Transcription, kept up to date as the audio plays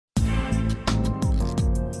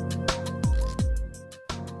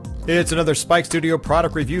It's another Spike Studio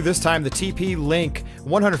product review, this time the TP-Link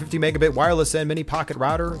 150 megabit wireless and mini pocket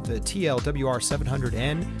router, the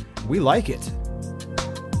TL-WR700N. We like it.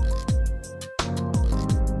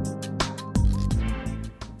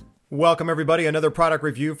 Welcome everybody, another product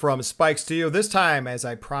review from Spike Studio. This time, as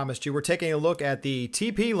I promised you, we're taking a look at the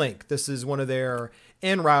TP-Link. This is one of their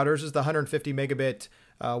N routers. This is the 150 megabit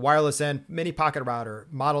wireless and mini pocket router,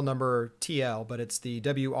 model number TL, but it's the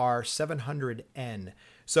WR700N.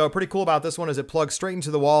 So pretty cool about this one is it plugs straight into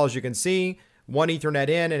the wall, as you can see, one Ethernet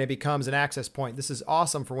in, and it becomes an access point. This is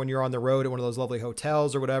awesome for when you're on the road at one of those lovely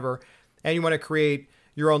hotels or whatever, and you want to create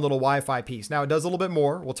your own little Wi-Fi piece. Now, it does a little bit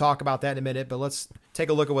more. We'll talk about that in a minute, but let's take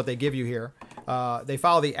a look at what they give you here. They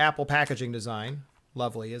follow the Apple packaging design.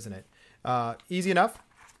 Lovely, isn't it? Easy enough.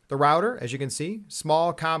 The router, as you can see,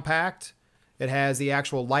 small, compact. It has the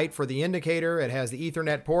actual light for the indicator. It has the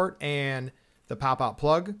Ethernet port and the pop-out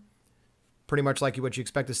plug. Pretty much like what you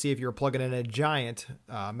expect to see if you're plugging in a giant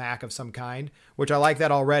Mac of some kind, which I like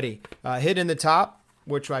that already. Hidden in the top,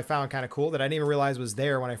 which I found kind of cool that I didn't even realize was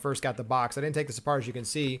there when I first got the box. I didn't take this apart, as you can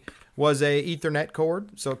see, was a Ethernet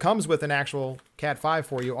cord. So it comes with an actual Cat 5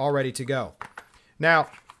 for you all ready to go. Now,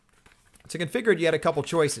 to configure it, you had a couple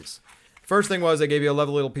choices. First thing was they gave you a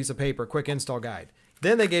lovely little piece of paper, quick install guide.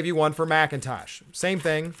 Then they gave you one for Macintosh. Same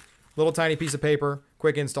thing, little tiny piece of paper,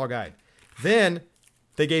 quick install guide. Then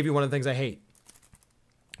they gave you one of the things I hate.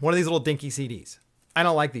 One of these little dinky CDs. I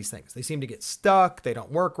don't like these things. They seem to get stuck. They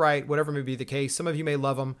don't work right, whatever may be the case. Some of you may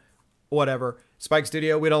love them, whatever. Spike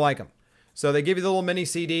Studio, we don't like them. So they give you the little mini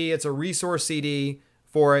CD. It's a resource CD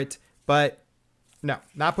for it, but no,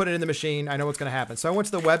 not putting it in the machine. I know what's going to happen. So I went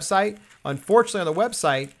to the website. Unfortunately, on the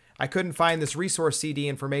website, I couldn't find this resource CD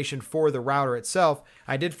information for the router itself.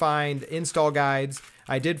 I did find install guides.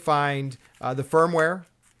 I did find the firmware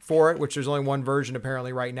for it, which there's only one version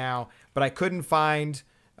apparently right now, but I couldn't find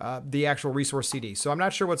the actual resource CD. So I'm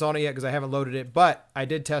not sure what's on it yet because I haven't loaded it, but I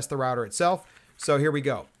did test the router itself. So here we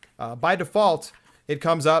go. By default, it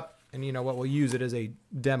comes up, and you know what, we'll use it as a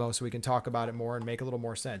demo so we can talk about it more and make a little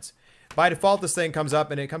more sense. By default, this thing comes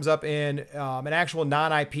up, and it comes up in an actual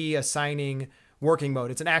non-IP assigning working mode.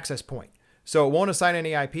 It's an access point. So it won't assign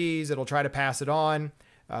any IPs. It'll try to pass it on.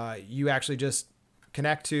 You actually just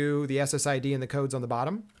connect to the SSID and the codes on the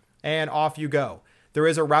bottom, and off you go. There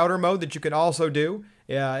is a router mode that you can also do.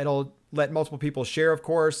 It'll let multiple people share, of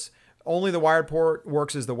course. Only the wired port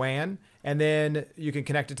works as the WAN, and then you can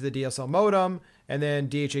connect it to the DSL modem, and then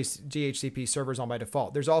DHCP servers on by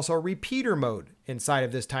default. There's also a repeater mode inside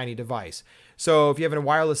of this tiny device. So if you have a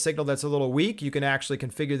wireless signal that's a little weak, you can actually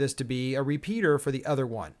configure this to be a repeater for the other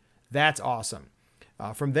one. That's awesome.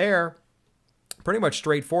 From there, pretty much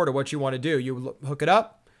straightforward to what you want to do. You hook it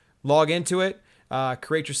up, log into it,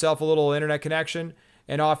 create yourself a little internet connection,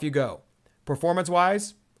 and off you go.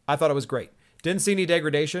 Performance-wise, I thought it was great. Didn't see any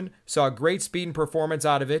degradation. Saw great speed and performance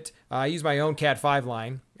out of it. I used my own Cat 5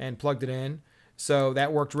 line and plugged it in. So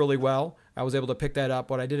that worked really well. I was able to pick that up.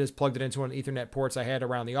 What I did is plugged it into one of the Ethernet ports I had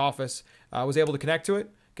around the office. I was able to connect to it,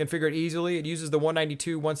 configure it easily. It uses the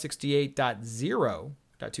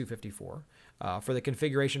 192.168.0.254 for the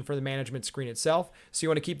configuration for the management screen itself. So you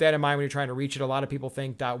want to keep that in mind when you're trying to reach it. A lot of people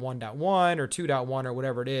think .1.1 or 2.1 or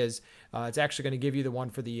whatever it is. It's actually going to give you the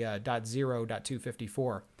one for the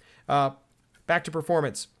 .0.254. Back to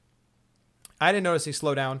performance. I didn't notice any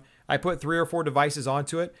slowdown. I put 3 or 4 devices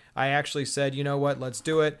onto it. I actually said, you know what, let's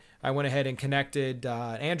do it. I went ahead and connected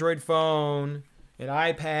an Android phone, an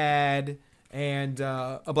iPad, and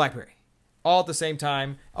a BlackBerry, all at the same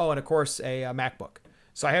time. Oh, and of course, a MacBook.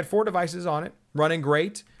 So I had 4 devices on it, running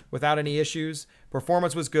great without any issues.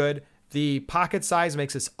 Performance was good. The pocket size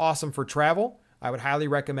makes this awesome for travel. I would highly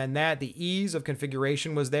recommend that. The ease of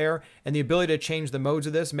configuration was there, and the ability to change the modes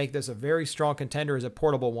of this make this a very strong contender as a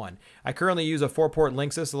portable one. I currently use a 4-port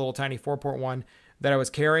Linksys, a little tiny 4-port one that I was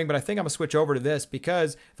carrying, but I think I'm going to switch over to this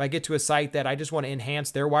because if I get to a site that I just want to enhance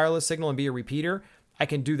their wireless signal and be a repeater, I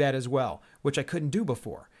can do that as well, which I couldn't do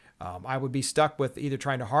before. I would be stuck with either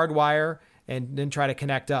trying to hardwire and then try to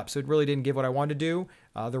connect up. So it really didn't give what I wanted to do.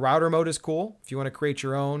 The router mode is cool. If you want to create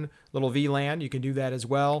your own little VLAN, you can do that as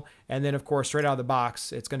well. And then, of course, straight out of the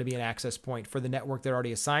box, it's going to be an access point for the network that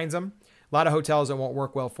already assigns them. A lot of hotels that won't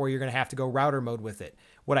work well for you, you're going to have to go router mode with it.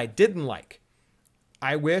 What I didn't like,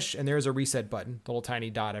 I wish, and there's a reset button, the little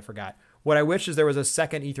tiny dot, I forgot. What I wish is there was a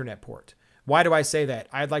second Ethernet port. Why do I say that?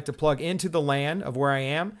 I'd like to plug into the LAN of where I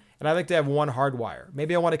am, and I'd like to have one hardwire.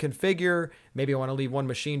 Maybe I want to configure, maybe I want to leave one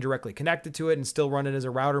machine directly connected to it and still run it as a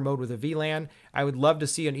router mode with a VLAN. I would love to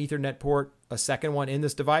see an Ethernet port, a second one in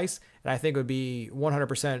this device, and I think it would be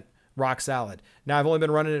 100% rock solid. Now, I've only been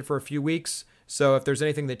running it for a few weeks, so if there's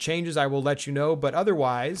anything that changes, I will let you know, but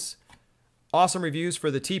otherwise, Awesome reviews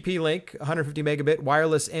for the TP-Link 150 megabit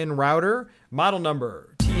wireless N router, model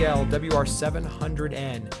number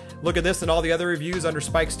TL-WR700N. Look at this and all the other reviews under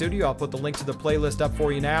Spike Studio. I'll put the link to the playlist up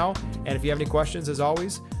for you now. And if you have any questions, as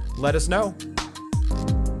always, let us know.